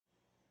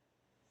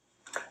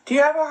Do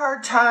you have a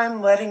hard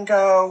time letting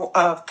go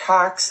of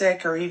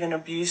toxic or even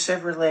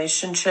abusive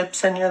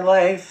relationships in your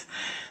life?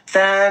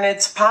 Then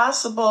it's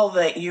possible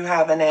that you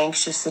have an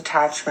anxious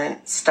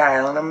attachment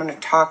style, and I'm going to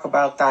talk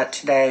about that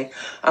today.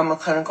 I'm a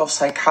clinical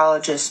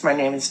psychologist. My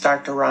name is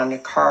Dr.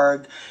 Rhonda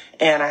Karg,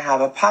 and I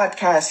have a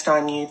podcast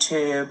on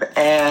YouTube,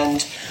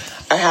 and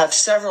I have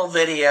several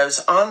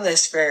videos on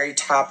this very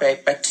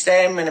topic, but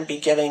today I'm going to be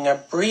giving a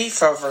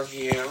brief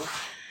overview.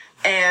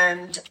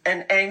 And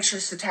an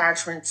anxious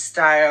attachment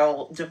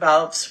style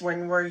develops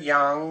when we're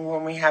young,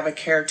 when we have a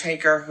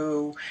caretaker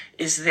who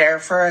is there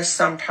for us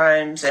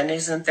sometimes and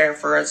isn't there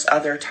for us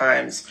other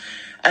times.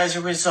 As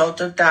a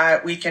result of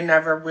that, we can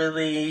never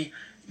really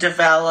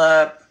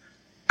develop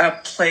a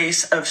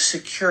place of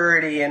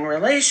security in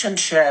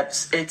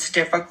relationships. It's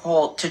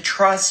difficult to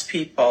trust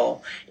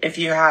people if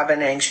you have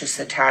an anxious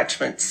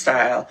attachment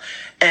style.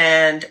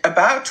 And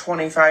about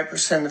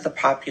 25% of the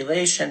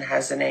population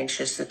has an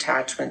anxious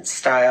attachment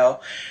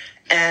style.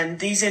 And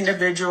these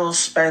individuals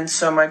spend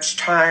so much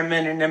time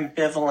in an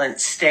ambivalent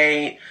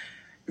state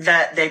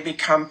that they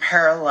become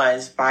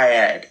paralyzed by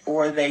it,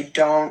 or they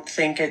don't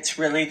think it's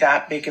really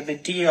that big of a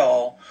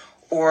deal,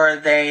 or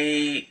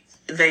they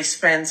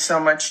spend so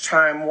much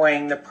time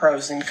weighing the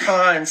pros and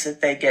cons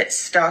that they get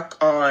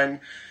stuck on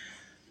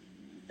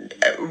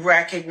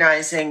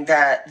recognizing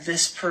that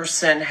this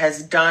person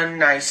has done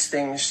nice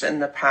things in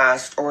the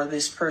past, or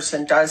this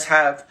person does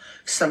have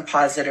some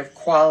positive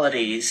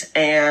qualities,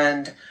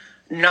 and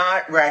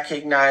not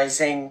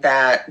recognizing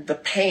that the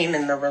pain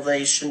in the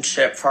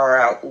relationship far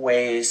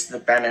outweighs the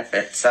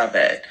benefits of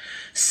it.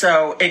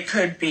 So it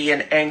could be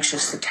an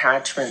anxious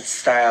attachment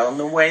style. And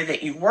the way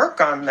that you work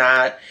on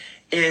that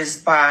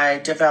is by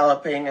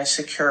developing a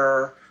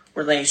secure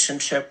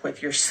relationship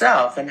with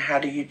yourself. And how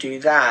do you do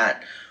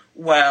that?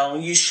 Well,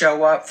 you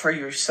show up for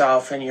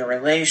yourself in your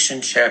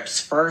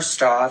relationships.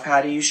 First off,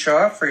 how do you show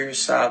up for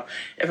yourself?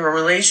 If a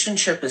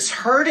relationship is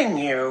hurting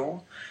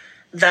you,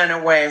 then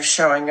a way of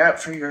showing up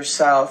for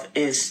yourself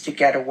is to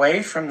get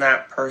away from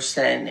that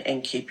person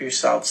and keep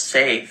yourself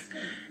safe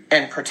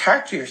and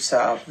protect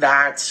yourself.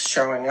 That's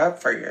showing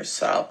up for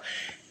yourself.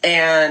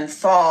 And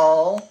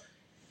fall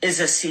is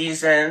a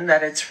season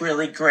that it's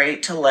really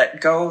great to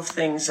let go of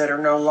things that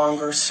are no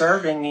longer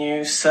serving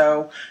you.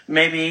 So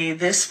maybe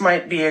this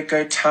might be a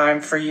good time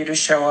for you to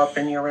show up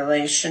in your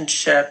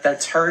relationship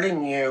that's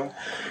hurting you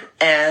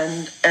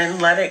and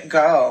let it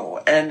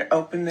go and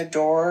open the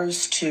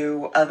doors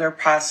to other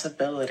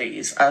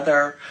possibilities,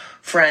 other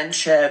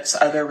friendships,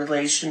 other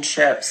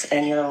relationships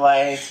in your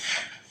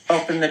life.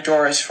 Open the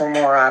doors for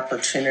more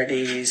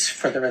opportunities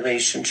for the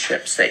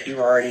relationships that you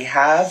already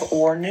have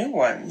or new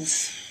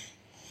ones.